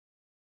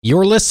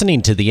You're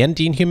listening to the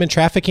Ending Human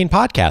Trafficking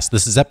podcast.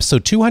 This is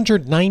episode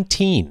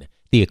 219,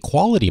 The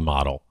Equality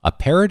Model, a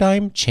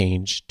paradigm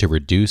change to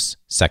reduce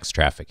sex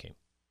trafficking.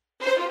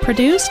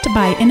 Produced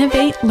by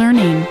Innovate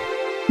Learning,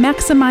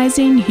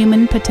 maximizing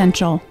human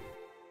potential.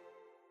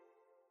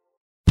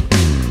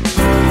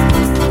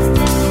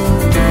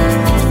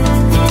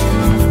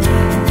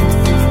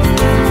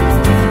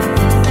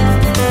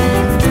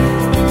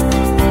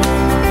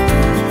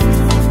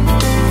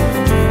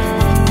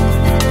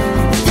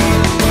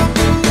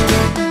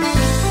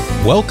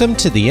 Welcome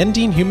to the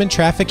Ending Human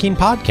Trafficking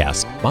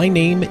podcast. My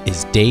name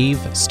is Dave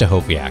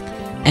Stachowiak.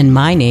 And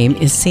my name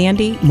is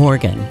Sandy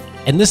Morgan.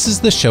 And this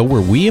is the show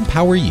where we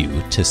empower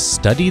you to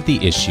study the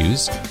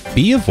issues,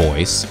 be a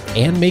voice,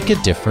 and make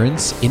a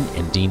difference in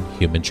ending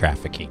human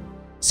trafficking.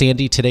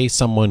 Sandy, today,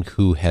 someone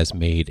who has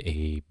made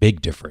a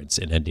big difference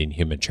in ending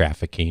human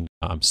trafficking.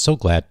 I'm so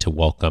glad to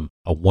welcome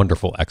a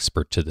wonderful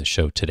expert to the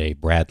show today,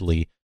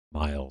 Bradley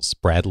Miles.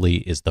 Bradley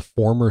is the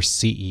former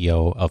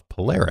CEO of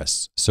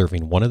Polaris,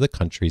 serving one of the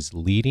country's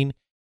leading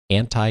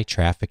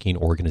anti-trafficking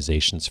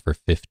organizations for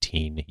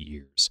 15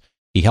 years.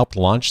 He helped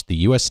launch the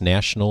U.S.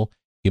 National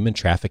Human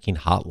Trafficking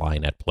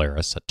Hotline at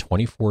Polaris, a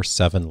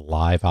 24/7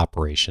 live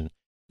operation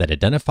that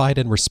identified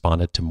and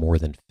responded to more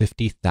than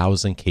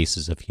 50,000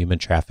 cases of human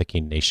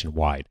trafficking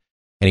nationwide.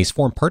 And he's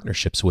formed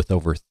partnerships with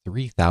over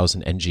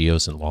 3,000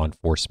 NGOs and law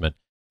enforcement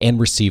and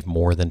received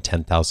more than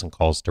 10,000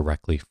 calls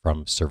directly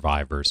from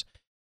survivors,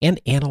 and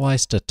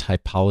analyzed a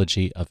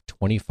typology of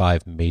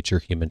 25 major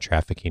human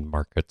trafficking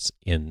markets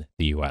in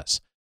the U.S.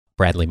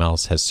 Bradley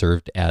Miles has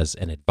served as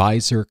an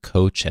advisor,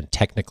 coach, and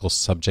technical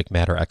subject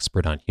matter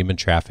expert on human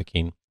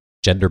trafficking,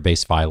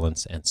 gender-based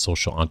violence, and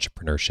social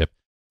entrepreneurship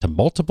to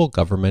multiple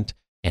government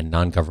and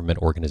non-government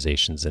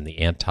organizations in the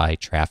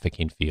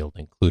anti-trafficking field,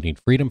 including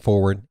Freedom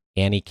Forward,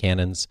 Annie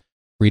Cannons,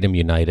 Freedom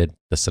United,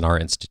 the Sinar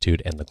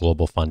Institute, and the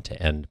Global Fund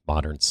to End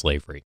Modern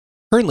Slavery.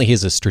 Currently, he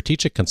is a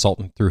strategic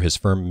consultant through his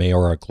firm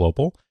Mayora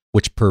Global,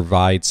 which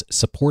provides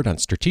support on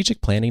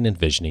strategic planning and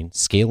visioning,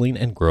 scaling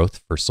and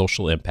growth for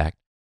social impact,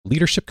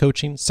 leadership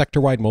coaching,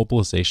 sector-wide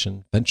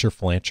mobilization, venture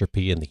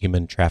philanthropy in the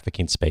human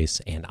trafficking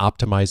space, and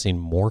optimizing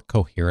more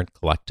coherent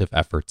collective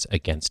efforts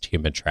against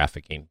human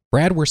trafficking.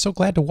 Brad, we're so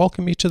glad to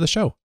welcome you to the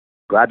show.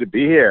 Glad to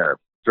be here.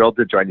 Thrilled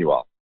to join you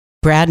all.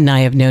 Brad and I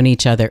have known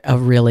each other a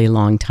really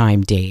long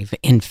time, Dave.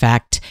 In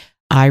fact,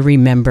 I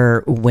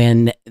remember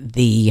when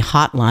the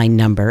hotline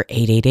number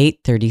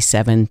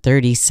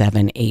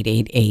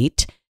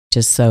 888-37-37-888,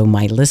 just so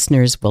my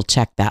listeners will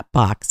check that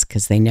box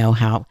because they know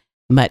how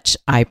much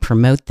I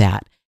promote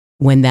that.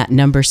 When that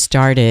number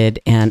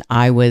started and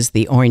I was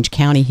the Orange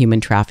County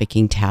Human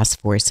Trafficking Task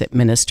Force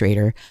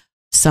Administrator,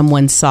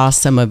 someone saw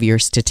some of your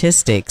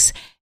statistics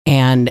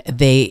and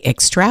they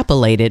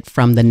extrapolated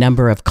from the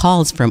number of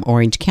calls from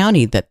Orange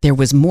County that there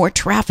was more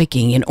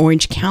trafficking in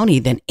Orange County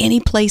than any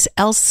place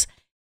else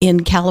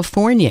in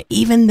California,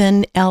 even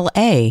than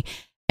LA.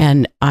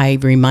 And I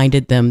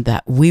reminded them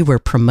that we were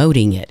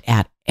promoting it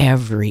at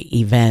every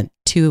event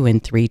 2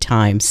 and 3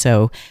 times.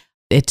 So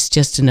it's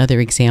just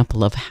another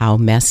example of how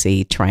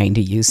messy trying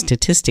to use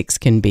statistics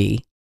can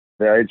be.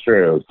 Very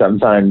true.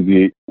 Sometimes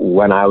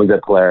when I was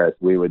at Polaris,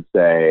 we would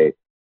say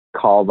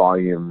call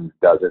volume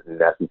doesn't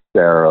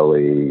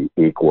necessarily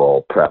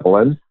equal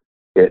prevalence.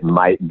 It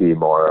might be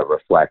more a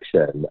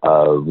reflection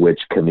of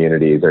which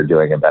communities are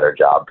doing a better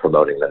job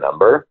promoting the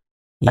number.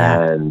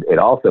 Yeah. And it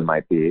also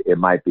might be a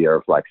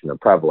reflection of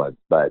prevalence,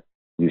 but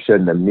you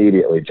shouldn't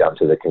immediately jump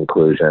to the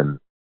conclusion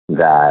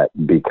that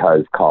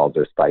because calls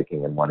are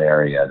spiking in one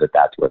area,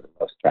 that's where the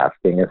most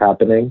trafficking is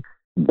happening.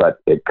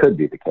 But it could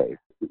be the case.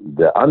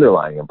 The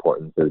underlying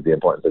importance is the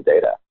importance of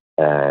data,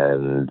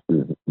 and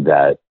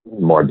that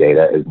more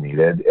data is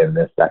needed in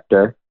this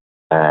sector.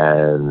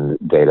 And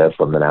data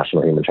from the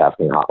National Human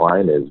Trafficking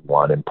Hotline is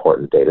one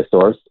important data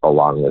source,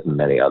 along with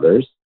many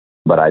others.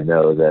 But I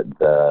know that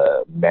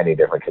the many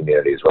different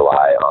communities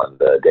rely on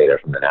the data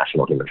from the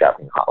National Human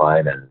Trafficking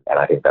Hotline, and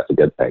I think that's a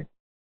good thing.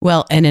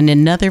 Well, and in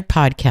another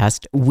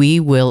podcast,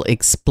 we will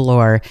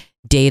explore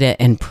data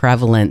and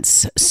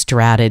prevalence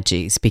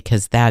strategies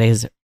because that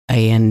is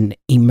an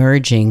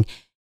emerging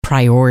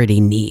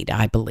priority need,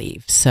 I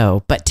believe.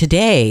 So, but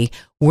today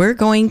we're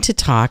going to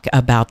talk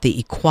about the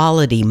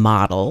equality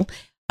model.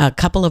 A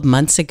couple of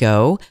months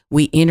ago,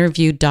 we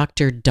interviewed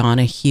Dr.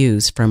 Donna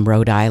Hughes from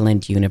Rhode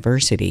Island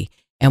University,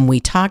 and we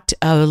talked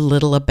a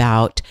little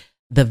about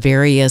the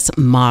various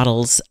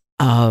models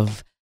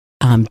of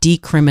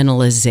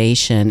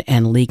decriminalization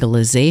and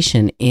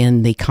legalization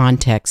in the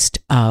context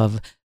of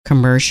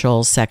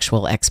commercial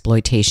sexual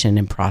exploitation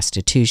and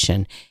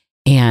prostitution.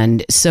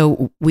 And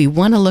so we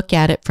want to look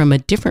at it from a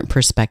different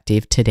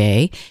perspective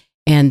today.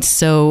 And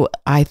so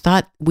I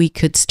thought we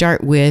could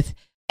start with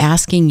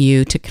asking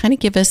you to kind of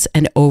give us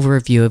an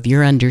overview of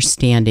your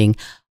understanding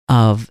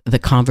of the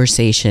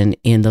conversation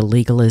in the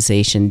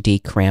legalization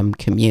decrim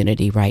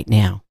community right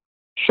now.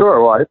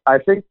 Sure. Well, I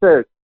think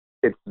that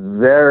it's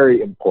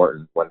very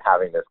important when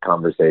having this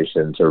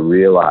conversation to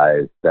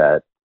realize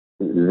that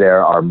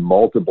there are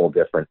multiple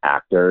different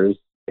actors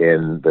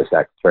in the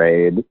sex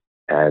trade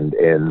and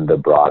in the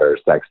broader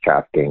sex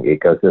trafficking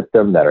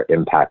ecosystem that are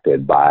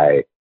impacted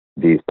by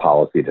these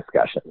policy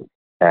discussions.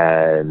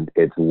 And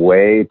it's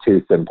way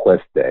too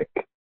simplistic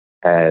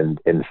and,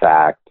 in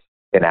fact,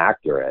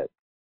 inaccurate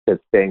to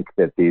think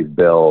that these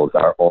bills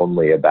are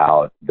only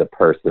about the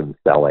person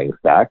selling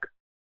sex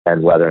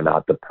and whether or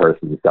not the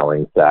person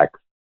selling sex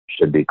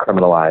should be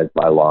criminalized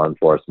by law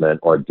enforcement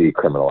or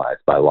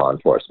decriminalized by law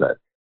enforcement.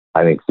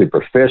 I think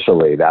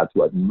superficially, that's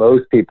what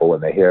most people,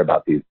 when they hear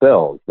about these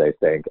bills, they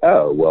think,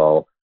 oh,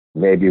 well,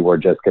 maybe we're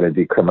just going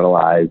to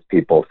decriminalize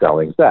people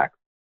selling sex.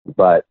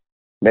 But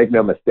make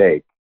no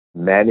mistake,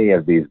 many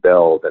of these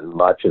bills and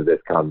much of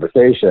this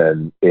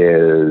conversation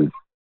is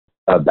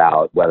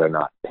about whether or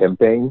not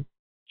pimping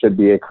should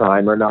be a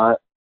crime or not,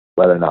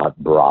 whether or not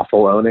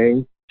brothel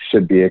owning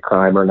should be a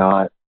crime or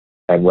not,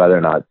 and whether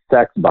or not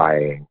sex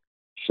buying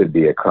should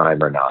be a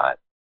crime or not,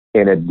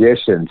 in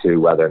addition to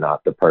whether or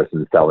not the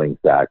person selling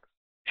sex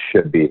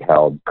should be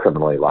held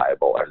criminally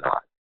liable or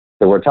not.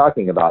 So we're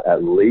talking about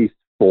at least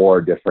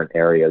 4 different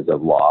areas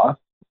of law,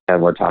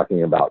 and we're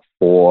talking about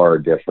 4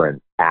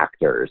 different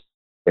actors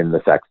in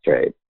the sex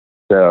trade.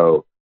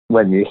 So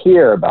when you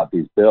hear about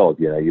these bills,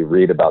 you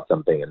read about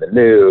something in the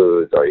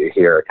news or you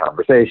hear a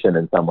conversation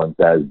and someone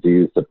says, do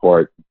you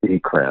support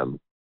decrim?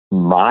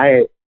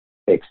 My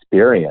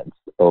experience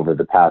over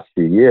the past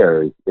few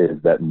years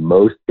is that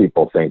most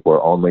people think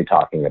we're only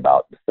talking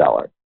about the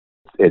seller.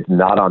 It's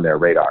not on their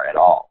radar at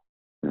all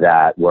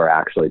that we're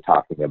actually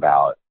talking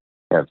about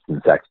pimps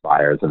and sex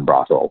buyers and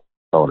brothel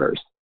owners.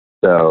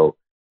 So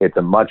it's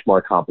a much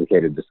more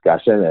complicated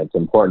discussion, and it's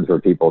important for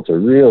people to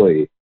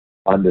really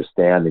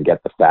understand and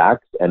get the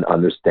facts and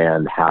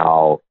understand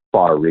how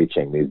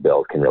far-reaching these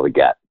bills can really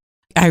get.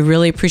 I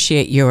really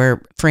appreciate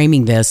your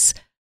framing this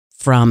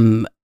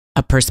from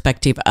a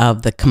perspective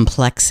of the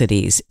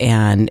complexities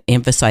and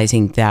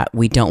emphasizing that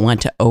we don't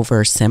want to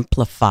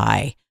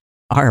oversimplify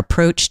our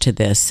approach to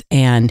this.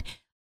 And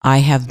I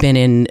have been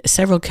in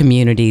several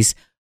communities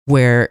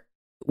where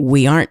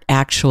we aren't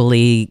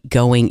actually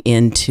going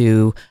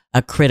into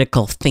a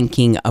critical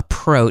thinking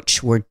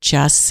approach. We're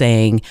just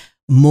saying,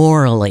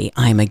 morally,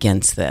 I'm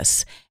against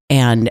this.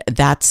 And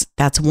that's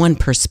one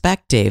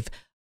perspective,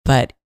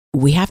 but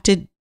we have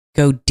to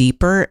go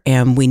deeper,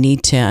 and we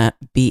need to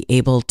be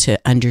able to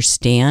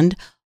understand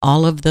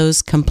all of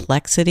those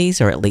complexities,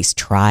 or at least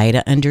try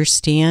to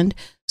understand.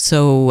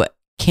 So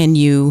can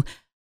you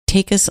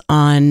take us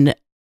on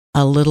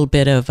a little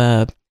bit of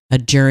a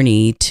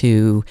journey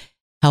to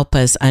help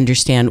us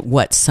understand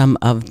what some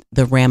of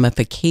the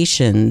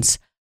ramifications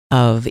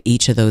of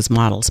each of those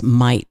models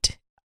might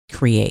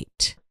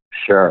create?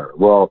 Sure.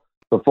 Well,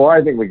 before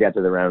I think we get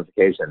to the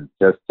ramifications,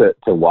 just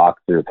to walk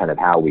through kind of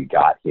how we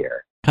got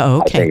here.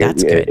 Oh, okay,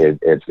 that's good.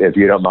 If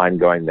you don't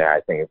mind going there,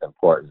 I think it's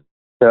important.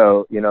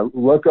 So,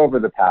 look over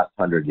the past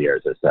 100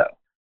 years or so.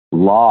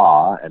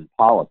 Law and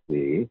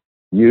policy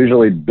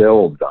usually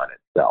builds on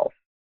itself,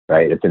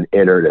 right? It's an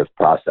iterative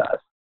process.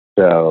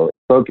 So,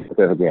 focus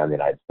specifically on the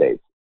United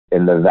States.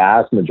 In the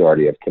vast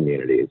majority of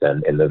communities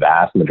and in the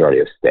vast majority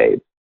of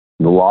states,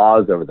 the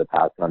laws over the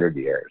past 100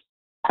 years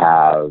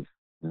have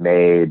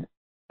made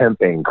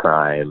pimping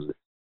crimes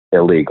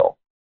illegal.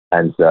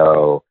 And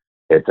so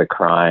it's a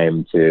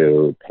crime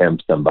to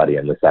pimp somebody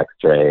in the sex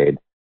trade.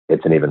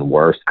 It's an even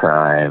worse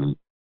crime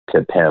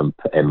to pimp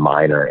a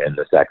minor in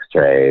the sex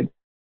trade.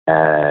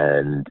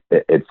 And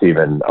it's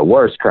even a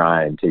worse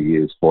crime to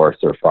use force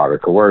or fraud or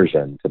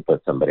coercion to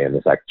put somebody in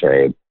the sex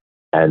trade.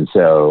 And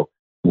so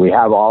we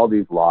have all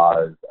these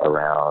laws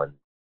around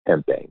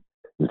pimping.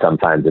 And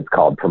sometimes it's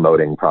called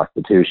promoting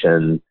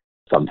prostitution.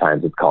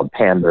 Sometimes it's called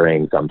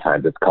pandering.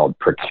 Sometimes it's called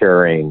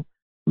procuring.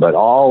 But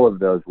all of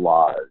those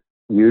laws,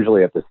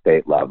 usually at the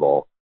state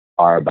level,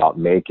 are about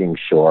making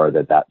sure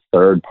that that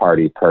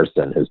third-party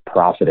person who's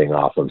profiting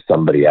off of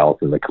somebody else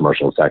in the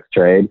commercial sex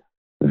trade,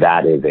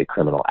 that is a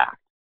criminal act.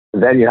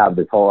 And then you have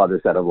this whole other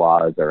set of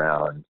laws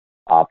around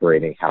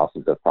operating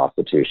houses of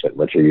prostitution,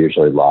 which are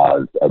usually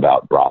laws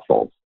about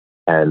brothels.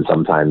 And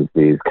sometimes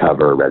these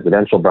cover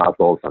residential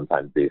brothels.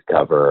 Sometimes these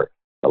cover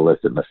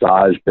illicit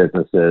massage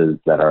businesses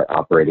that are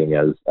operating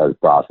as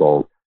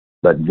brothels.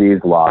 But these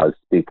laws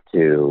speak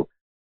to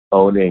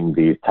owning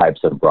these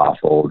types of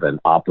brothels and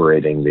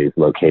operating these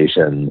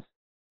locations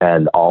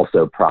and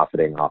also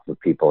profiting off of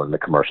people in the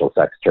commercial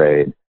sex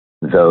trade.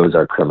 Those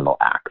are criminal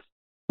acts.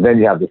 Then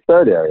you have the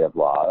third area of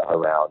law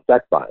around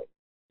sex buying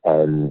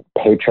and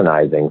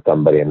patronizing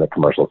somebody in the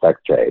commercial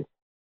sex trade.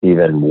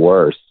 Even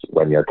worse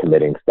when you're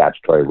committing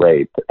statutory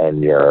rape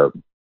and you're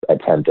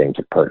attempting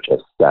to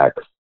purchase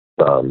sex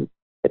from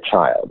a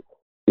child.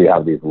 You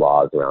have these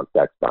laws around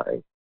sex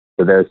buying.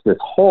 So there's this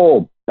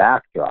whole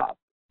backdrop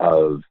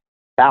of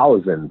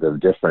thousands of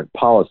different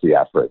policy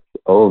efforts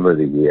over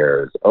the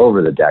years,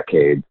 over the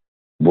decades,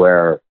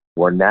 where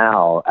we're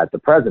now at the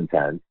present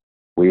tense,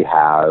 we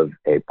have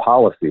a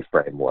policy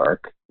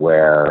framework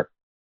where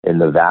in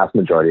the vast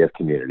majority of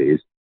communities,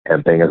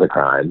 pimping is a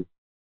crime,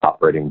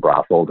 operating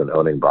brothels and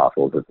owning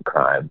brothels is a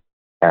crime,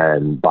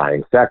 and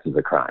buying sex is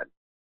a crime.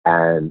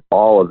 And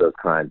all of those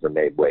crimes are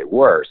made way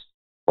worse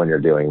when you're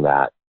doing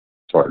that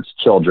towards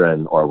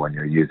children or when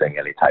you're using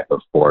any type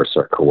of force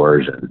or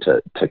coercion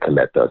to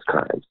commit those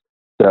crimes.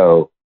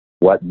 So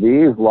what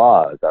these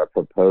laws are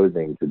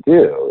proposing to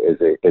do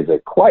is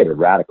quite a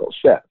radical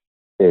shift.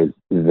 Is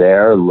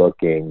they're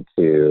looking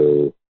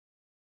to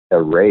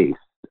erase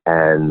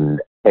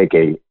and take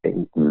a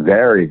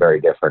very,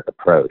 very different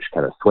approach,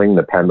 kind of swing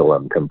the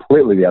pendulum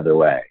completely the other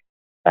way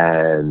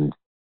and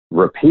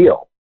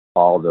repeal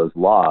all those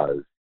laws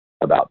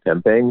about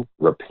pimping,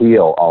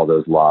 repeal all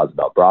those laws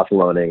about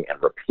brothel owning, and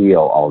repeal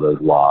all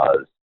those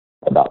laws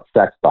about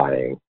sex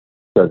buying,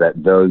 so that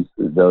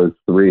those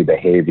three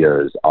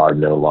behaviors are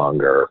no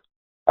longer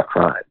a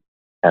crime.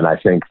 And I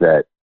think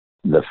that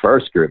the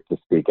first group to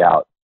speak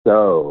out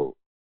so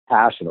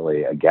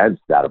passionately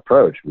against that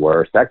approach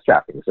were sex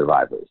trafficking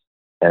survivors.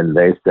 And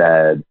they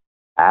said,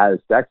 as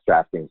sex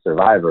trafficking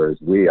survivors,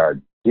 we are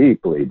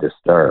deeply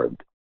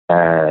disturbed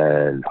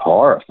and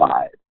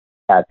horrified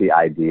at the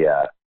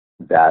idea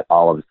that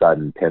all of a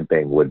sudden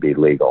pimping would be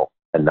legal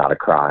and not a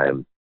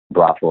crime,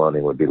 brothel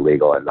owning would be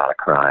legal and not a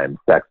crime,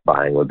 sex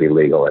buying would be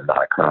legal and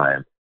not a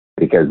crime,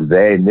 because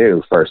they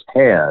knew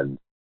firsthand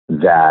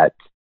that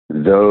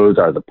those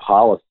are the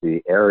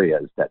policy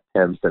areas that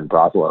pimps and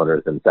brothel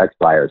owners and sex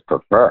buyers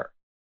prefer,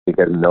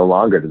 because no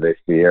longer do they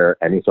fear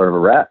any sort of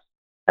arrest.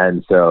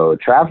 And so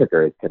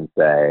traffickers can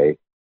say,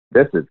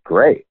 this is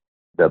great.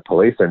 The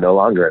police are no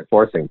longer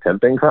enforcing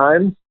pimping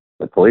crimes.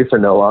 The police are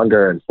no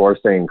longer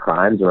enforcing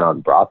crimes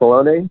around brothel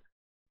owning.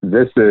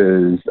 This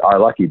is our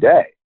lucky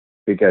day,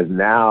 because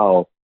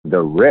now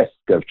the risk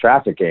of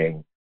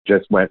trafficking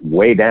just went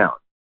way down.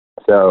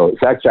 So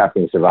sex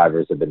trafficking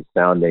survivors have been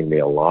sounding the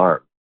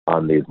alarm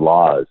on these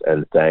laws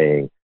and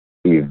saying,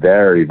 be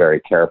very,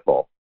 very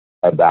careful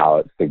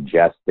about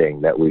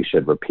suggesting that we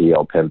should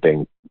repeal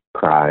pimping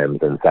crimes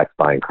and sex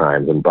buying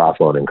crimes and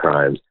brothel owning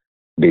crimes,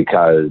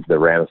 because the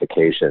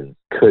ramifications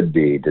could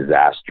be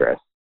disastrous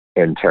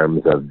in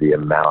terms of the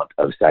amount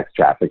of sex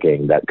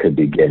trafficking that could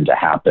begin to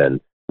happen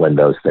when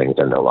those things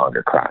are no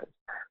longer crimes.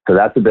 So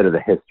that's a bit of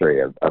the history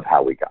of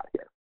how we got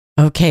here.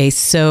 Okay,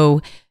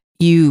 so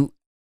you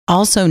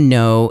also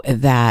know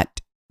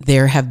that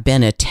there have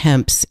been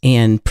attempts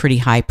in pretty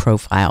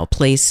high-profile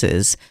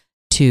places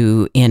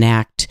to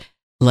enact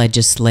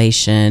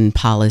legislation,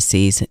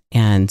 policies,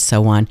 and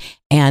so on.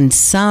 And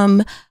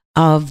some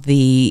of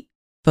the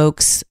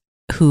folks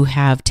who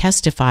have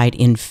testified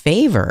in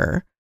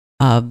favor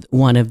of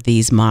one of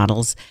these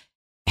models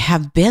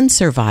have been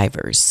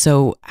survivors.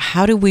 So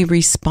how do we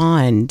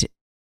respond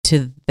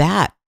to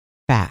that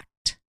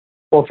fact?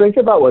 Well, think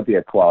about what the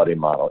equality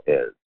model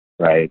is,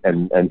 right?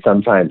 And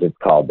sometimes it's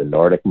called the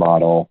Nordic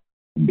model,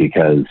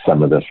 because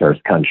some of the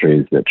first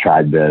countries that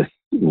tried this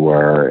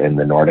were in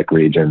the Nordic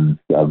regions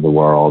of the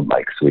world,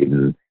 like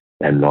Sweden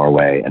and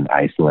Norway and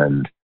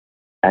Iceland.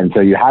 And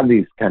so you have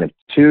these kind of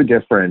two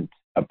different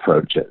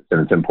approaches,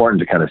 and it's important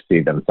to kind of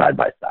see them side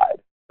by side,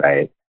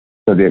 right?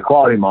 So the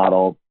equality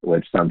model,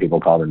 which some people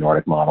call the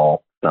Nordic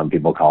model, some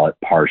people call it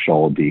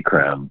partial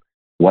decrim,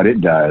 what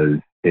it does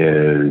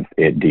is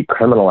it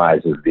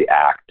decriminalizes the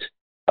act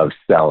of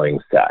selling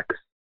sex,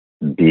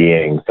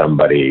 being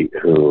somebody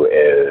who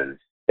is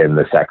in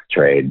the sex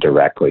trade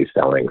directly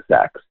selling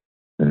sex.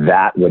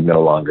 That would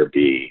no longer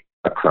be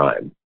a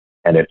crime.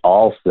 And it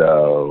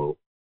also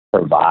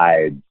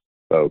provides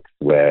folks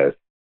with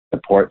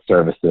support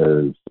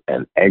services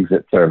and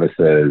exit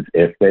services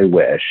if they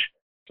wish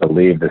to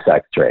leave the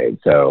sex trade.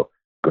 So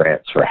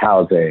grants for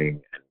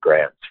housing, and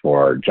grants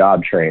for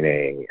job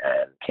training,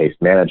 and case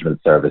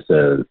management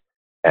services,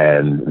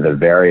 and the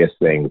various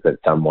things that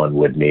someone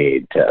would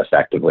need to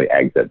effectively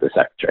exit the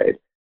sex trade.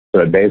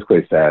 So it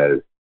basically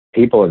says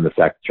people in the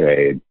sex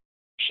trade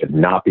should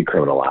not be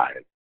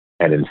criminalized,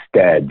 and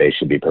instead they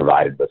should be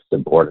provided with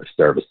supportive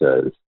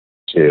services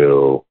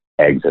to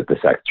exit the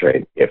sex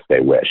trade if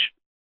they wish.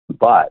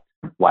 But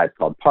why it's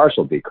called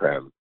partial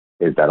decrim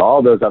is that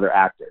all those other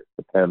actors,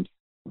 the pimps,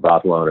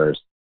 brothel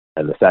owners,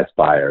 and the sex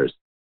buyers,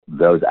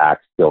 those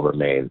acts still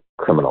remain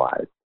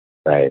criminalized,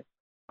 right?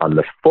 On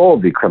the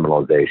full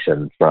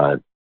decriminalization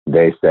front,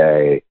 they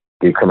say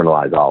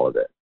decriminalize all of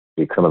it.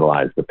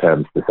 Decriminalize the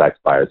pimps, the sex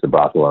buyers, the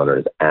brothel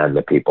owners, and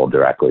the people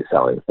directly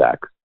selling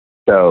sex.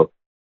 So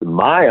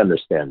my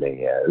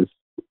understanding is,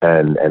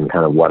 and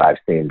kind of what I've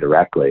seen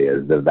directly,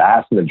 is the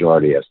vast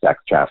majority of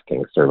sex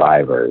trafficking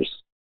survivors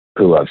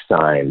who have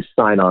signed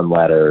sign-on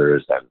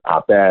letters and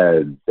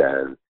op-eds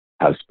and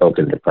have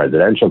spoken to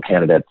presidential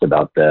candidates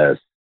about this,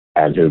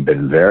 and who've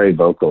been very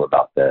vocal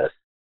about this,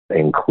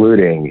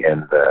 including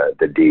in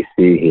the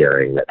D.C.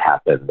 hearing that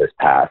happened this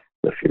past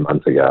a few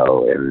months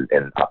ago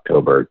in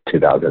October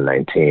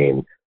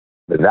 2019,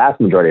 the vast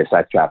majority of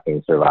sex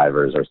trafficking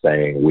survivors are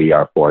saying we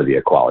are for the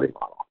equality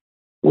model.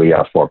 We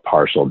are for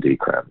partial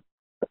decrim.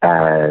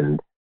 And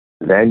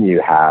then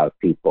you have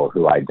people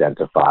who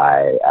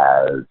identify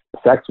as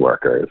sex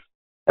workers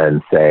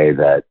and say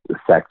that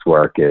sex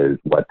work is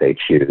what they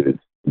choose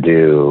to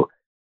do,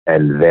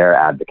 and they're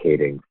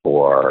advocating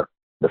for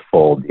the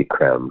full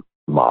decrim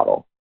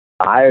model.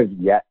 I have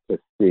yet to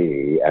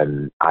see,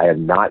 and I have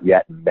not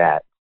yet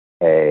met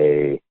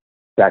a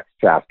sex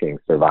trafficking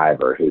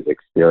survivor who's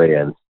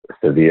experienced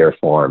severe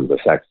forms of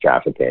sex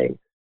trafficking,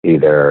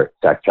 either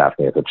sex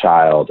trafficking as a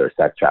child or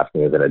sex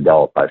trafficking as an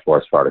adult by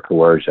force, fraud, or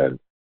coercion,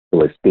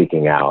 who is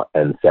speaking out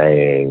and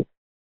saying,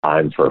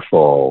 I'm for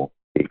full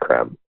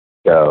decrim.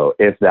 So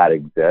if that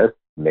exists,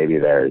 maybe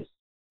there's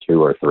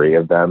 2 or 3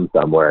 of them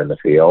somewhere in the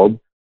field,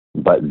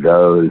 but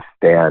those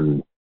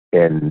stand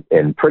in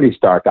pretty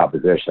stark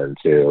opposition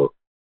to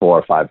 400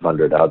 or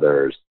 500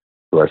 others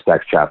who are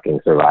sex trafficking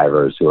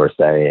survivors who are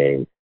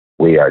saying,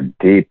 we are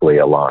deeply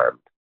alarmed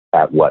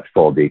at what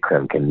full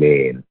decrim can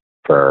mean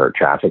for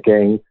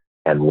trafficking,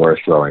 and we're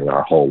throwing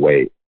our whole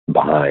weight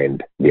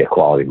behind the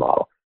equality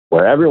model.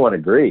 Where everyone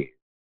agrees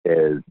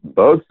is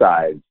both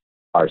sides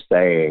are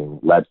saying,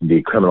 let's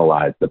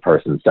decriminalize the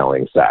person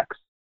selling sex.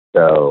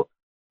 So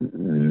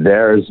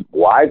there's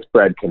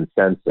widespread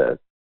consensus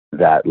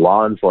that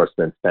law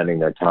enforcement spending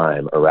their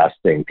time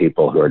arresting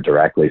people who are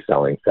directly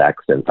selling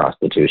sex and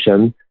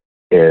prostitution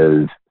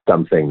is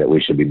something that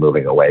we should be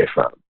moving away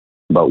from.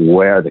 But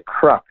where the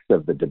crux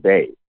of the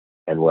debate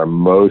and where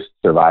most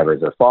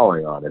survivors are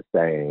falling on is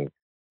saying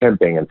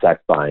pimping and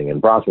sex buying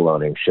and brothel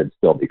owning should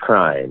still be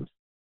crimes.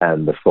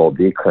 And the full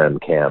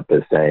decrim camp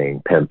is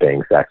saying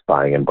pimping, sex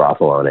buying, and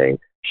brothel owning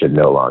should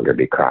no longer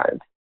be crimes.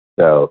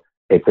 So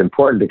it's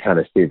important to kind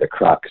of see the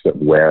crux of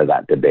where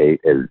that debate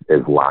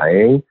is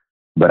lying.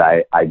 But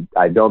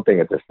I don't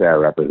think it's a fair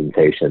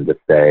representation to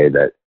say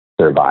that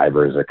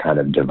survivors are kind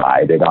of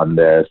divided on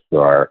this,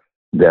 or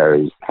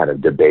there's kind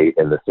of debate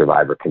in the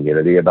survivor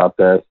community about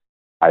this.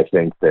 I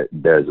think that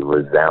there's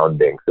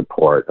resounding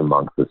support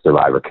amongst the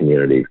survivor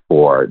community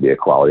for the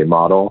equality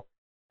model,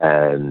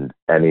 and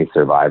any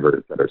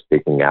survivors that are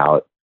speaking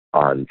out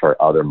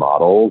for other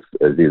models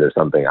is either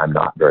something I'm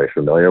not very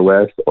familiar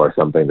with or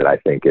something that I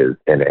think is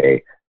in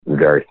a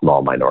very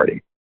small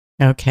minority.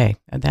 Okay,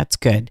 that's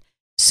good.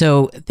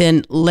 So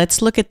then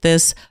let's look at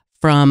this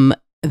from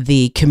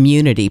the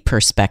community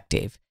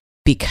perspective,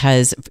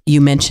 because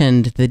you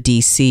mentioned the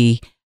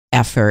DC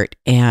effort,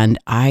 and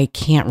I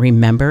can't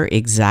remember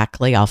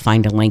exactly. I'll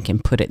find a link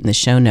and put it in the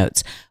show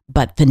notes.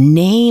 But the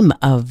name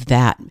of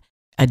that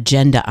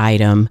agenda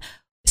item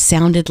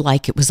sounded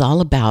like it was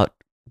all about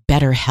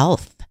better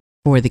health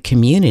for the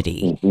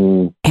community.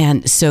 Mm-hmm.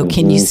 And so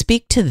can you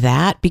speak to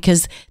that?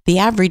 Because the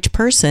average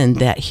person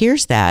that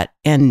hears that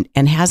and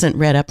hasn't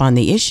read up on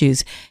the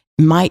issues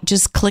might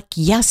just click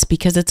yes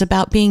because it's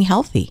about being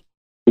healthy.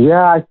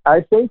 Yeah,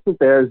 I think that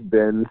there's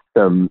been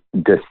some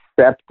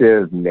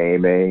deceptive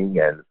naming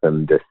and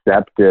some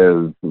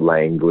deceptive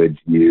language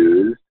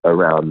used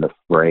around the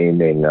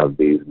framing of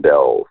these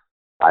bills.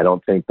 I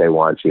don't think they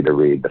want you to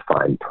read the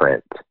fine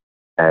print.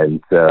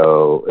 And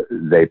so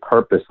they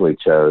purposely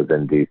chose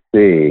in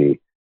D.C.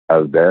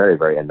 a very,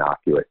 very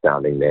innocuous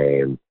sounding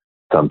name,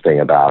 something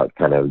about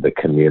kind of the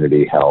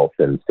community health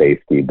and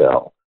safety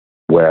bill,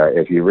 where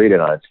if you read it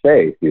on its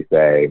face, you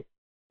say,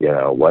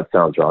 what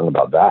sounds wrong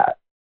about that?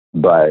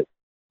 But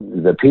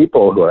the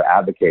people who are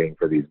advocating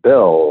for these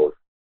bills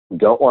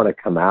don't want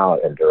to come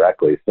out and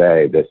directly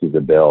say, this is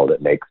a bill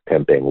that makes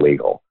pimping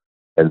legal,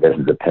 and this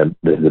is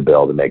a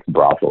bill that makes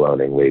brothel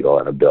owning legal,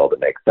 and a bill that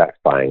makes sex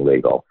buying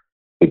legal.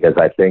 Because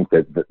I think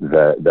that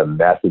the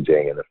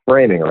messaging and the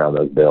framing around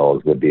those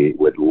bills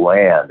would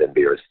land and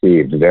be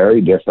received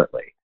very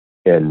differently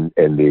in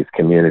these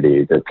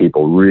communities if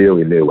people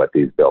really knew what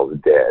these bills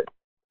did.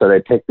 So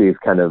they pick these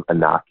kind of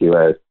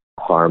innocuous,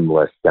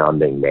 harmless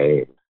sounding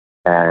names.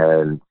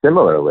 And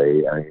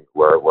similarly,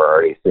 we're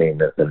already seeing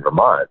this in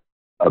Vermont,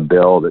 a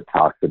bill that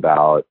talks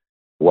about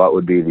what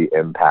would be the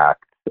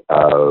impact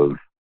of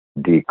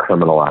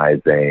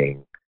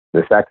decriminalizing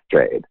the sex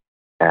trade.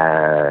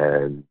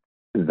 And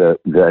the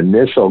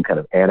initial kind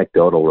of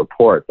anecdotal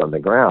reports on the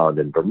ground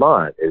in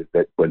Vermont is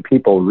that when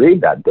people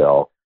read that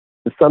bill,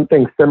 there's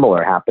something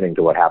similar happening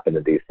to what happened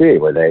in DC,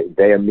 where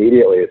they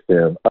immediately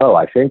assume,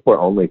 I think we're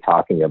only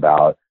talking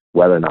about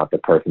whether or not the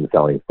person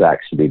selling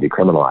sex should be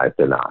decriminalized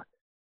or not.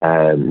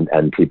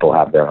 And people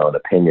have their own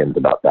opinions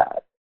about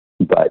that.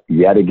 But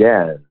yet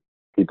again,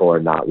 people are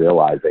not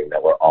realizing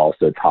that we're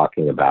also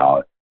talking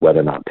about whether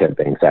or not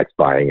pimping, sex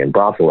buying, and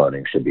brothel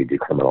owning should be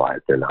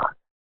decriminalized or not.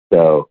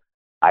 So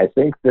I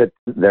think that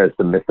there's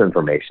some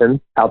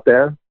misinformation out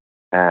there,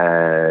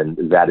 and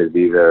that is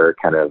either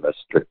kind of a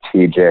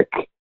strategic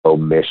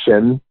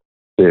omission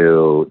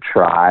to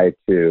try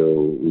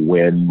to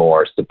win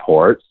more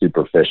support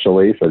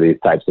superficially for these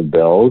types of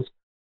bills,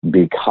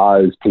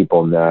 because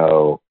people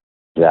know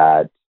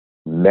that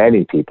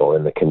many people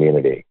in the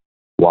community,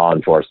 law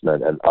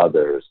enforcement and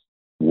others,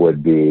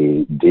 would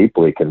be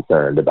deeply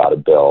concerned about a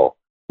bill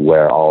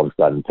where all of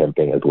a sudden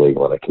pimping is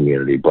legal in a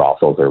community,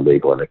 brothels are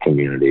legal in a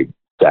community,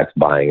 sex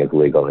buying is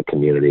legal in a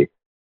community.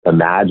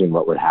 Imagine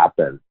what would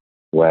happen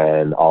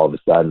when all of a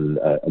sudden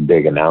a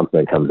big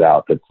announcement comes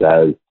out that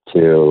says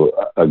to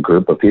a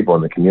group of people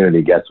in the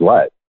community, guess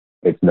what?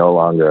 It's no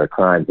longer a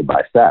crime to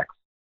buy sex.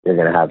 You're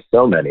going to have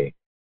so many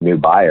new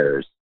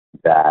buyers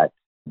that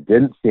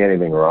didn't see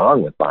anything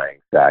wrong with buying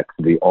sex.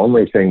 The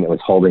only thing that was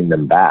holding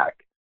them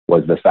back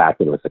was the fact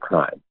that it was a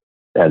crime.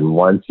 And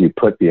once you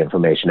put the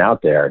information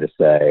out there to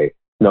say,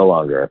 no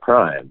longer a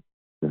crime.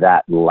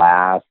 That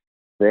last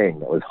thing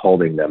that was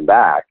holding them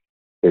back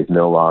is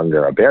no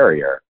longer a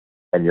barrier.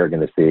 And you're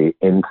going to see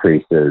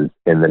increases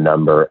in the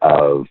number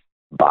of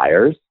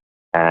buyers.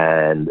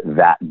 And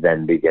that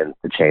then begins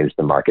to change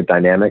the market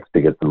dynamics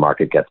because the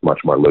market gets much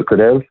more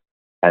lucrative.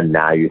 And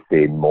now you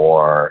see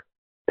more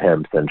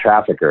pimps and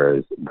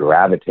traffickers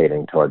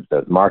gravitating towards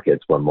those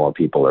markets where more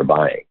people are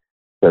buying.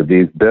 So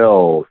these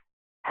bills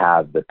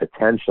have the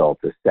potential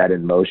to set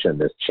in motion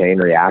this chain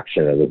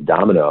reaction or this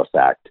domino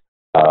effect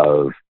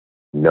of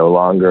no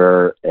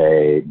longer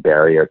a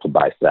barrier to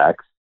buy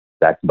sex.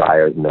 Sex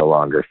buyers no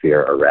longer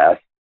fear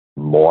arrest.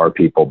 More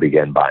people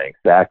begin buying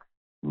sex.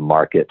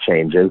 Market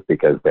changes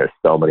because there's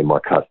so many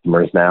more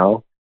customers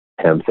now.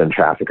 Pimps and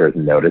traffickers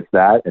notice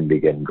that and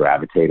begin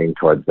gravitating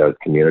towards those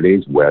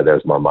communities where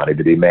there's more money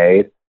to be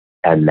made.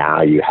 And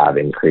now you have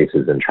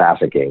increases in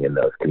trafficking in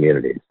those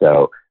communities.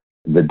 So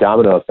the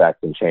domino effects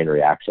and chain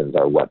reactions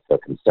are what's so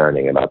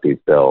concerning about these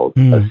bills,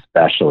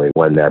 especially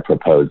when they're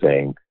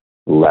proposing,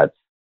 let's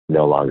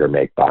no longer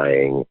make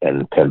buying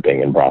and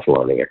pimping and brothel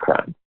owning a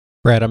crime.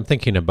 Brad, I'm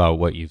thinking about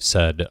what you've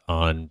said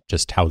on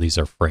just how these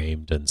are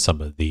framed and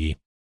some of the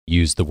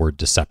use the word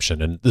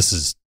deception. And this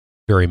is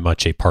very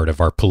much a part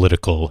of our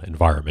political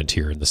environment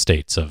here in the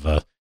States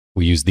of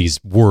we use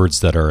these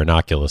words that are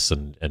innocuous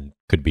and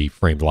could be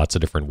framed lots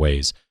of different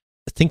ways.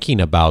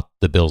 Thinking about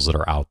the bills that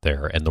are out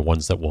there and the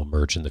ones that will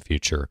emerge in the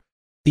future,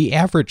 the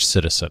average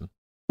citizen,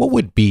 what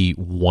would be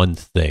one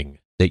thing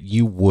that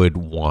you would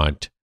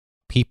want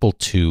people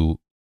to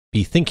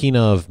be thinking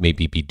of,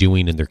 maybe be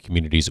doing in their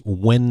communities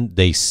when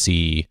they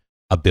see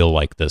a bill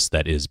like this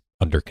that is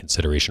under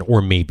consideration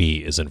or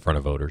maybe is in front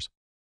of voters?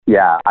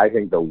 Yeah, I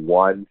think the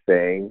one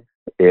thing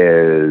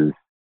is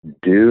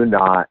do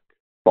not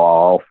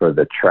fall for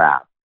the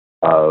trap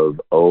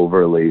of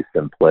overly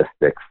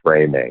simplistic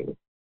framing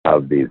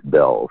of these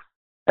bills.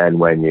 And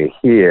when you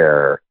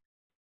hear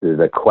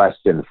the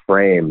question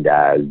framed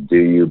as, do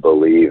you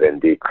believe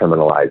in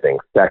decriminalizing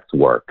sex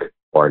work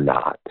or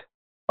not?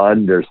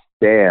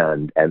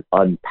 Understand and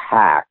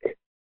unpack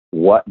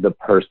what the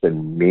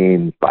person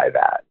means by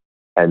that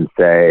and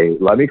say,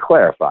 let me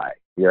clarify.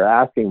 You're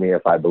asking me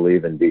if I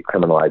believe in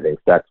decriminalizing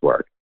sex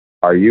work.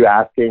 Are you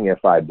asking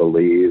if I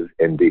believe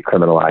in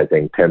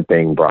decriminalizing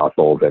pimping,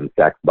 brothels, and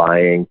sex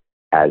buying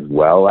as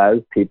well as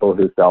people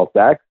who sell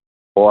sex?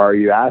 Or are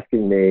you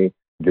asking me,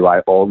 do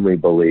I only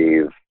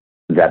believe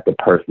that the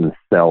person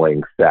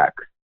selling sex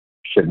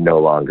should no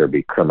longer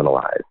be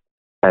criminalized?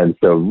 And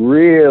so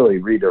really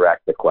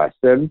redirect the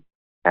question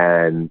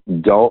and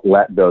don't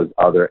let those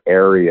other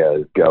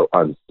areas go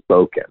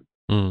unspoken.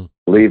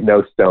 Leave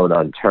no stone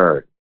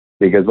unturned.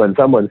 Because when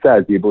someone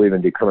says, do you believe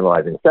in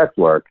decriminalizing sex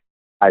work?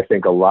 I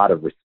think a lot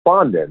of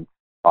respondents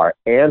are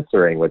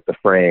answering with the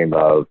frame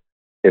of,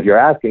 if you're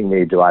asking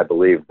me, do I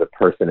believe the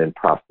person in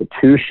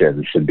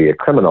prostitution should be a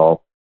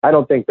criminal? I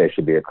don't think they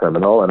should be a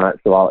criminal.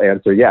 So I'll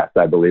answer, yes,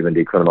 I believe in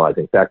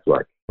decriminalizing sex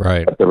work.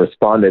 Right. But the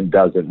respondent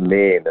doesn't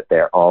mean that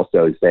they're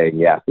also saying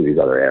yes to these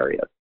other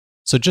areas.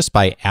 So just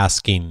by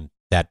asking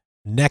that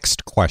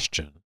next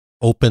question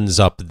opens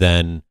up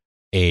then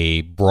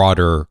a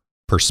broader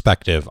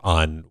perspective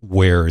on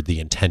where the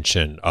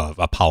intention of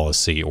a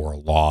policy or a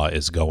law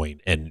is going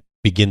and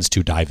begins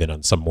to dive in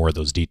on some more of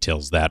those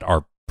details that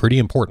are pretty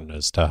important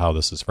as to how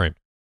this is framed.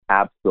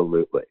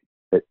 Absolutely.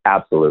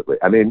 Absolutely.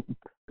 I mean,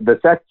 the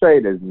sex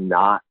trade is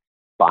not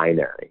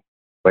binary.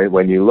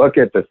 When you look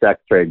at the sex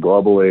trade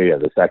globally or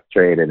the sex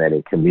trade in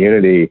any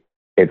community,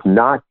 it's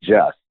not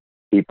just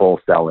people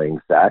selling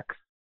sex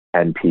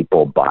and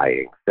people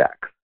buying sex,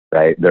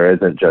 right? There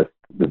isn't just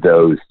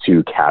those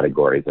two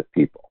categories of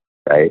people,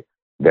 right?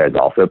 There's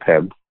also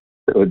pimps.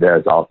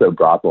 There's also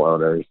brothel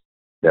owners.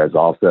 There's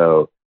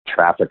also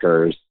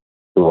traffickers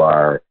who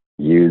are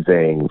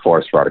using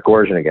force, fraud, or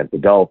coercion against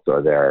adults,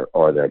 or they're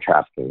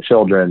trafficking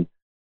children.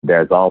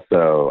 There's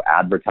also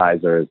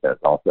advertisers. There's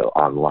also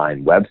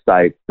online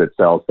websites that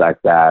sell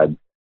sex ads.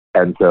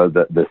 And so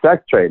the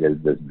sex trade is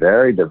this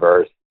very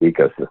diverse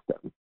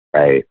ecosystem,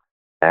 right?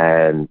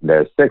 And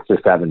there's 6 or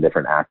 7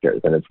 different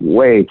actors. And it's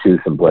way too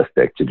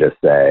simplistic to just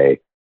say,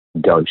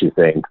 don't you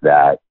think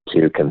that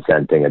 2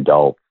 consenting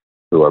adults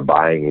who are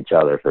buying each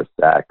other for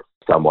sex,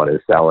 someone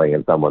is selling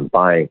and someone's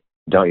buying,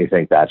 don't you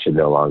think that should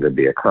no longer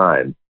be a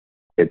crime?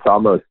 It's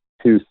almost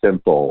too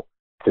simple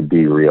to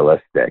be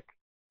realistic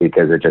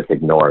because it just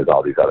ignores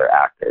all these other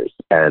actors.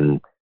 And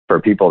for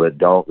people that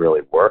don't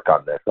really work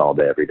on this all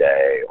day, every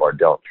day, or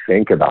don't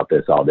think about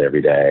this all day,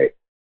 every day,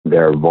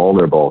 they're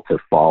vulnerable to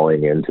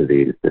falling into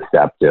these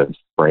deceptive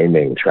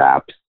framing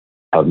traps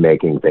of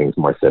making things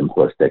more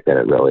simplistic than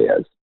it really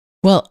is.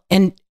 Well,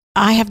 and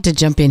I have to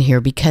jump in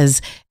here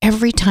because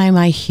every time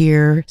I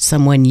hear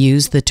someone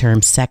use the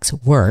term sex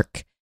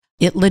work,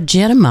 it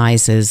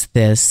legitimizes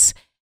this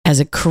as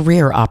a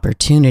career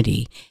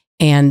opportunity.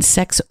 And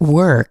sex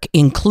work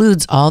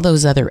includes all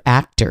those other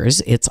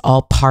actors. It's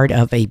all part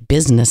of a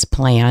business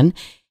plan.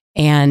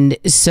 And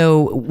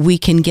so we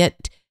can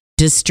get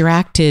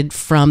distracted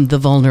from the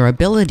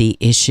vulnerability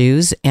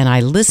issues. And I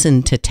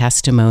listened to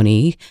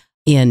testimony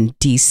in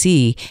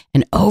DC,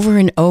 and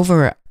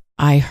over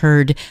I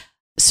heard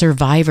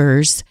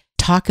survivors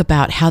talk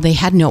about how they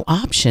had no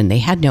option. They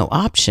had no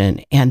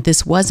option. And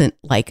this wasn't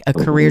like a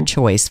career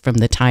choice from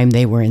the time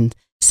they were in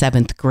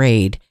 7th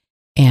grade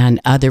and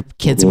other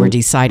kids were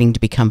deciding to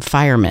become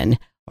firemen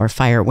or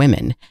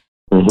firewomen.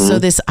 So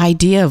this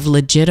idea of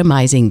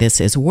legitimizing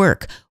this as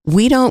work,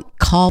 we don't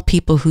call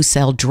people who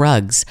sell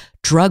drugs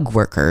drug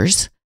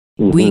workers.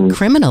 We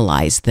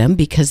criminalize them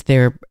because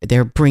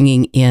they're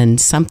bringing in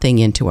something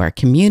into our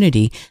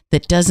community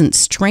that doesn't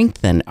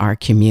strengthen our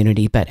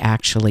community, but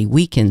actually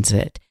weakens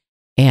it.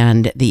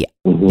 And the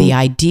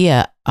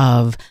idea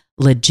of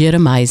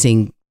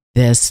legitimizing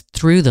this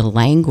through the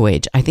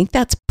language, I think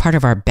that's part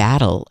of our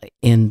battle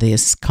in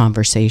this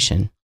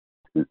conversation.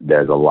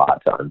 There's a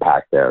lot to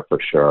unpack there for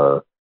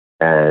sure.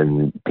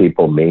 And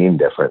people mean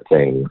different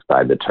things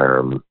by the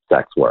term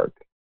sex work.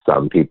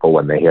 Some people,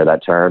 when they hear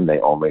that term, they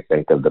only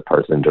think of the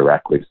person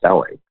directly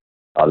selling.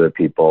 Other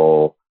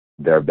people,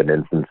 there have been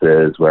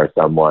instances where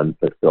someone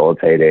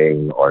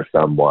facilitating or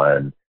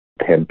someone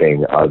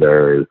pimping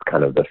others,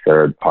 kind of the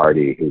third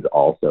party who's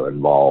also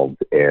involved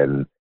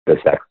in the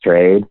sex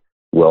trade,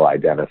 will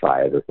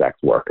identify as a sex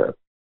worker.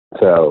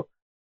 So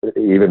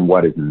even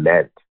what is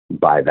meant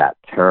by that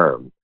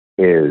term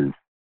is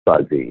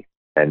fuzzy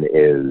and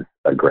is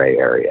a gray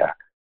area.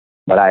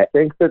 But I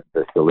think that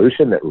the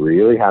solution that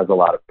really has a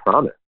lot of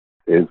promise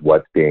is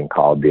what's being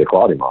called the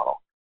equality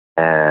model.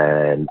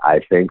 And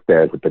I think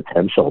there's a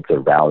potential to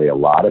rally a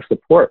lot of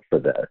support for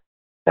this.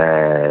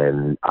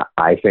 And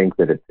I think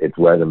that it's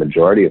where the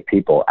majority of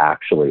people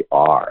actually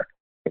are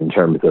in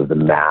terms of the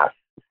mass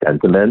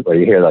sentiment, where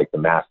you hear like the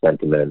mass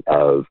sentiment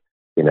of,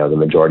 you know, the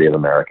majority of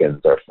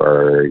Americans are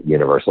for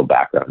universal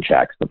background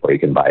checks before you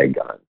can buy a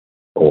gun,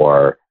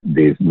 or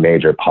these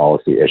major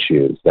policy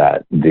issues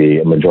that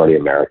the majority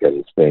of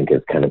Americans think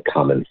is kind of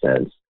common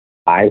sense.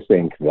 I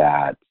think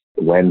that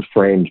when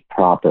framed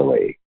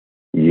properly,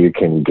 you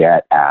can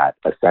get at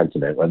a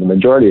sentiment where the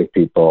majority of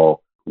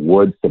people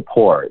would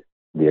support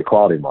the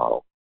equality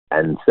model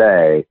and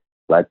say,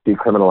 let's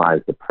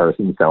decriminalize the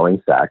person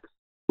selling sex.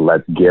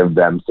 Let's give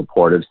them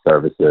supportive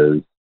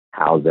services,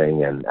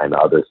 housing, and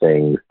other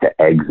things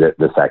to exit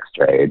the sex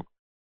trade.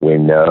 We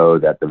know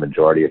that the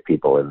majority of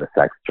people in the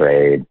sex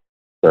trade,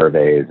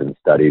 surveys and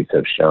studies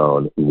have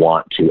shown,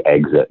 want to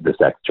exit the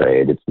sex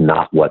trade. It's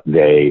not what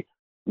they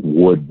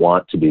would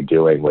want to be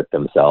doing with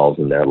themselves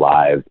and their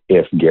lives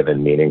if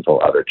given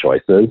meaningful other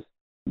choices.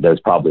 There's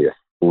probably a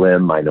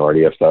slim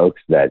minority of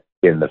folks that,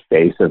 in the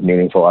face of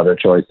meaningful other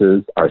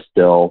choices, are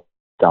still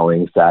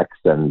selling sex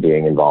and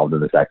being involved in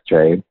the sex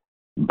trade.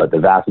 But the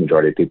vast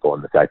majority of people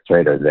in the sex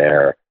trade are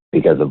there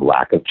because of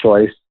lack of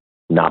choice,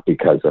 not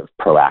because of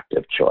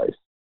proactive choice.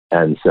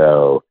 And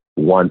so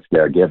once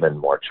they're given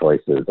more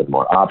choices and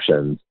more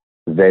options,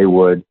 they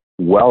would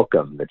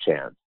welcome the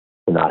chance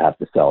to not have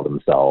to sell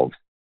themselves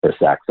for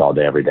sex all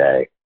day, every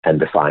day, and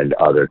to find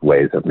other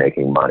ways of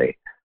making money.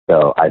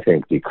 So I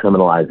think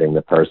decriminalizing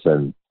the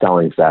person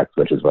selling sex,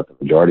 which is what the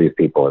majority of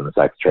people in the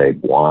sex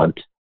trade want,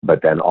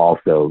 but then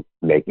also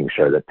making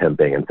sure that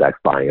pimping and sex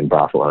buying and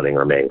brothel owning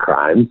remain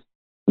crimes,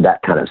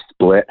 that kind of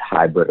split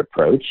hybrid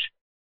approach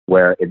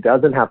where it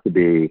doesn't have to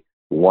be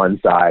one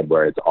side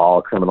where it's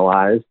all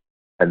criminalized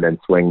and then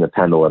swing the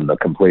pendulum the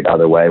complete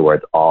other way where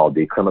it's all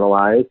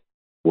decriminalized,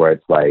 where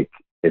it's like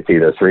it's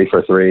either 3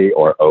 for 3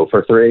 or 0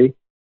 for 3.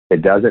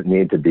 It doesn't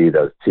need to be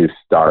those two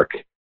stark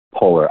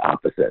polar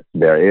opposites.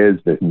 There is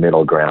this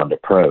middle ground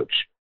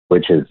approach,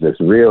 which is this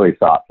really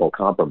thoughtful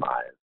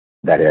compromise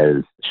that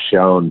has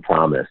shown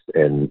promise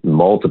in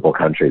multiple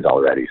countries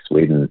already: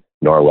 Sweden,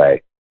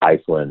 Norway,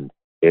 Iceland,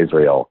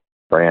 Israel,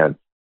 France,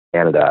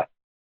 Canada,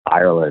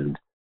 Ireland.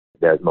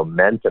 There's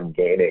momentum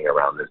gaining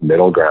around this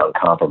middle ground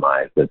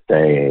compromise that's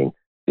saying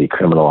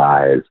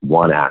decriminalize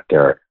one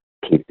actor,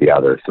 keep the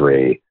other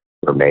 3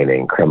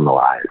 remaining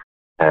criminalized.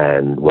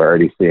 And we're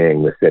already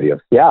seeing the city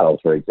of Seattle,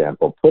 for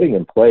example, putting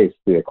in place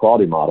the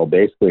equality model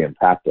basically in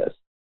practice.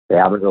 They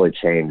haven't really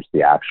changed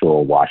the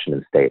actual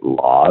Washington state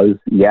laws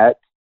yet,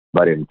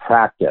 but in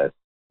practice,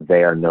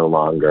 they are no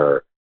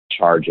longer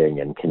charging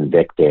and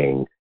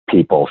convicting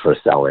people for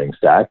selling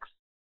sex.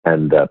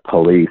 And the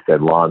police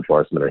and law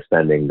enforcement are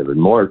spending the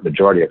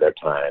majority of their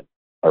time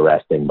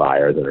arresting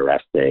buyers and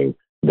arresting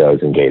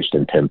those engaged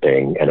in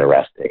pimping and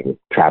arresting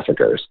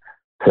traffickers.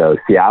 So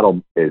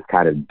Seattle is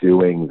kind of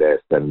doing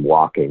this and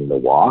walking the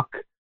walk.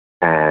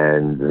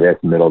 And this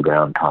middle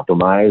ground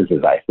compromise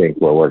is, I think,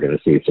 where we're going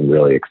to see some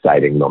really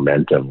exciting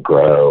momentum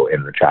grow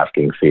in the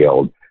trafficking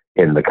field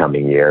in the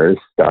coming years,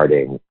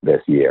 starting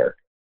this year.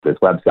 This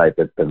website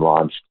that's been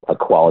launched,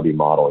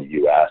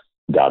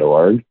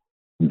 equalitymodelus.org,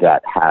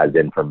 that has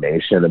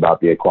information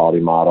about the equality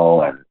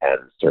model and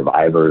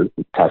survivor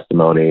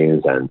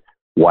testimonies and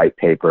white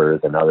papers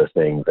and other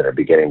things that are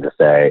beginning to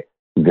say,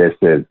 this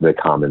is the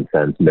common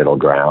sense middle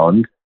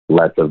ground.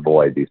 Let's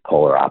avoid these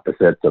polar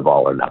opposites of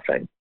all or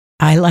nothing.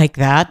 I like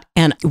that.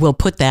 And we'll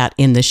put that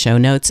in the show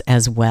notes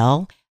as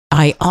well.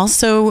 I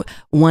also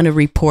want to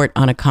report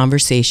on a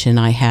conversation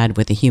I had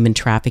with a human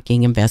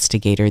trafficking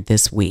investigator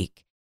this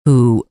week.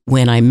 who,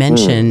 when I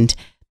mentioned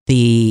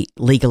the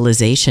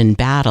legalization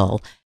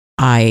battle,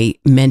 I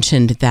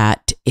mentioned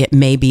that it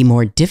may be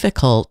more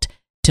difficult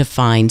to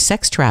find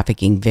sex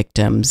trafficking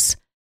victims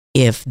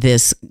if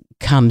this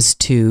comes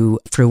to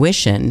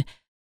fruition,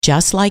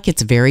 just like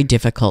it's very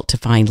difficult to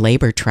find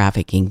labor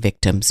trafficking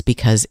victims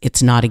because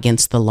it's not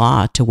against the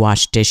law to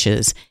wash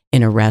dishes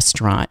in a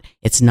restaurant.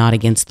 It's not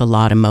against the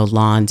law to mow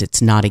lawns.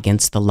 It's not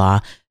against the law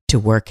to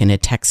work in a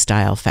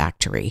textile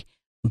factory.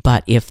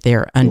 But if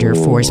they're under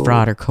force,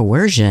 fraud, or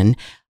coercion,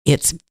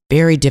 it's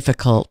very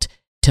difficult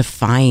to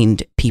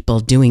find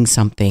people doing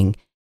something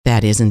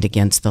that isn't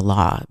against the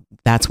law.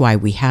 That's why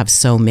we have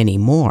so many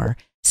more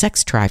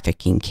sex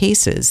trafficking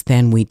cases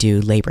than we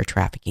do labor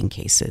trafficking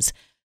cases.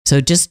 So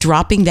just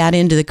dropping that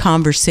into the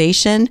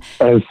conversation.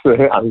 I'm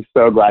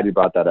so glad you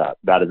brought that up.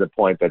 That is a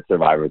point that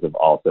survivors have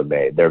also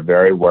made. They're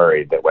very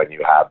worried that when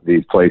you have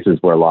these places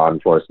where law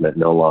enforcement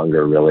no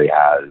longer really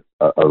has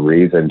a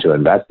reason to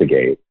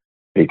investigate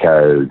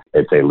because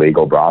it's a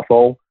legal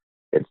brothel,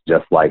 it's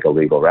just like a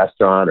legal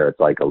restaurant or it's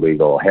like a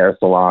legal hair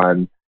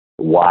salon,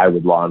 why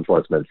would law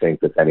enforcement think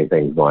that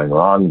anything's going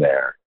wrong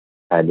there?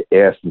 And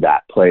if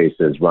that place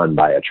is run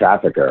by a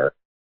trafficker,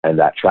 and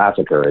that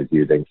trafficker is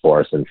using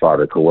force and fraud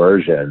or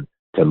coercion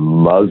to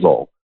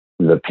muzzle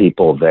the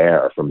people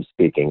there from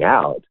speaking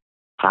out,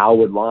 how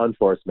would law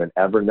enforcement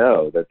ever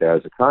know that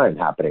there's a crime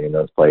happening in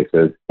those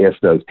places if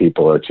those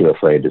people are too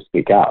afraid to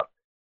speak out?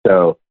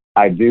 So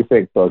I do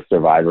think both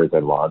survivors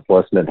and law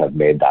enforcement have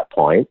made that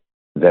point,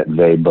 that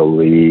they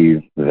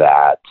believe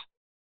that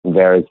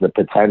there is the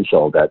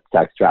potential that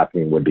sex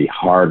trafficking would be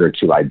harder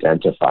to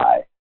identify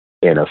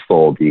in a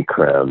full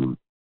decrim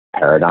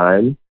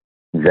paradigm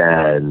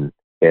than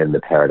in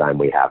the paradigm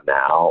we have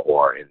now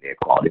or in the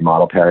equality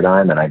model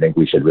paradigm. And I think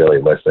we should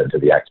really listen to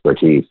the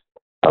expertise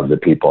of the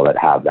people that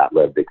have that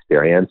lived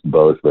experience,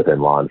 both within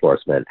law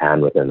enforcement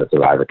and within the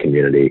survivor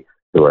community,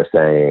 who are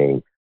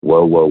saying,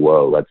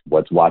 whoa,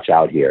 let's watch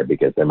out here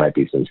because there might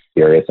be some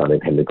serious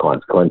unintended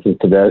consequences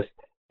to this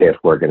if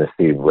we're going to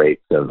see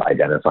rates of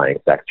identifying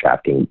sex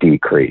trafficking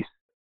decrease.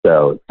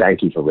 So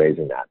thank you for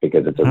raising that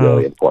because it's a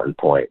really important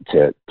point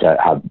to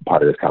have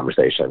part of this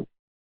conversation.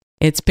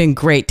 It's been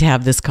great to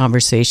have this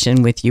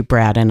conversation with you,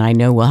 Brad, and I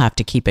know we'll have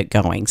to keep it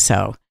going.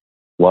 So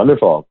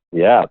wonderful.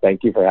 Yeah,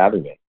 thank you for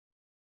having me.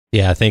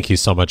 Yeah, thank you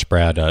so much,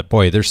 Brad.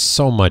 Boy, there's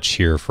so much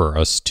here for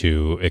us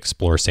to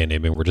explore, Sandy. I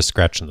mean, we're just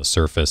scratching the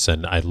surface,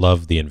 and I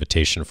love the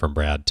invitation from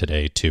Brad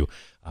today to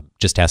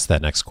just ask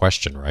that next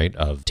question, right?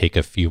 Of take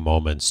a few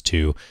moments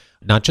to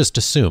not just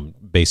assume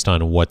based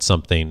on what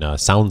something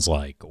sounds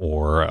like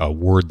or a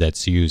word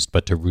that's used,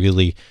 but to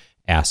really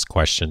ask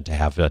question, to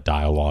have a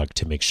dialogue,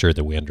 to make sure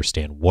that we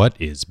understand what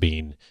is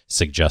being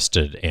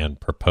suggested and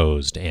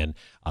proposed. And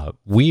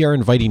we are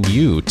inviting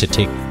you to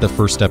take the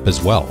first step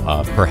as well.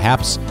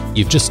 Perhaps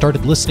you've just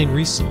started listening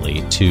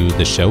recently to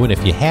the show, and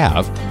if you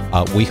have,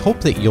 we hope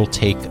that you'll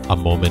take a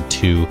moment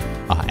to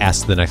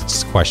ask the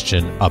next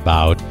question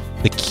about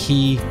the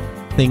key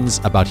things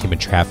about human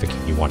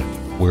trafficking you want to know.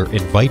 We're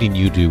inviting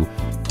you to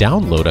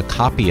download a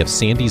copy of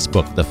Sandy's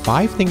book, The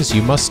 5 Things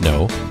You Must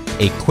Know,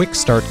 a quick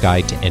start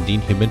guide to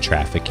ending human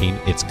trafficking.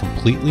 It's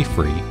completely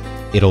free.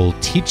 It'll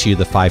teach you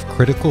the 5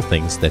 critical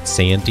things that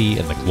Sandy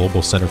and the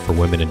Global Center for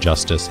Women and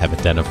Justice have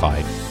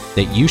identified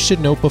that you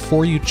should know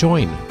before you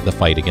join the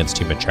fight against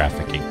human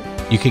trafficking.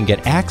 You can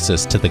get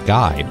access to the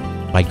guide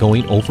by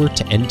going over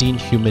to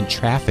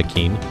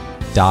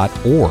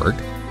endinghumantrafficking.org.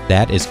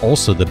 That is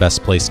also the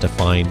best place to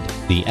find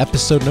the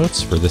episode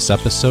notes for this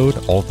episode,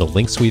 all the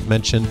links we've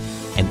mentioned,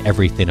 and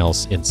everything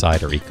else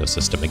inside our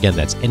ecosystem. Again,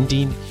 that's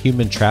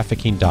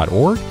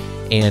endinghumantrafficking.org,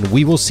 and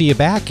we will see you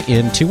back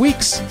in 2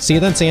 weeks. See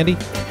you then, Sandy.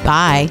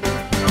 Bye.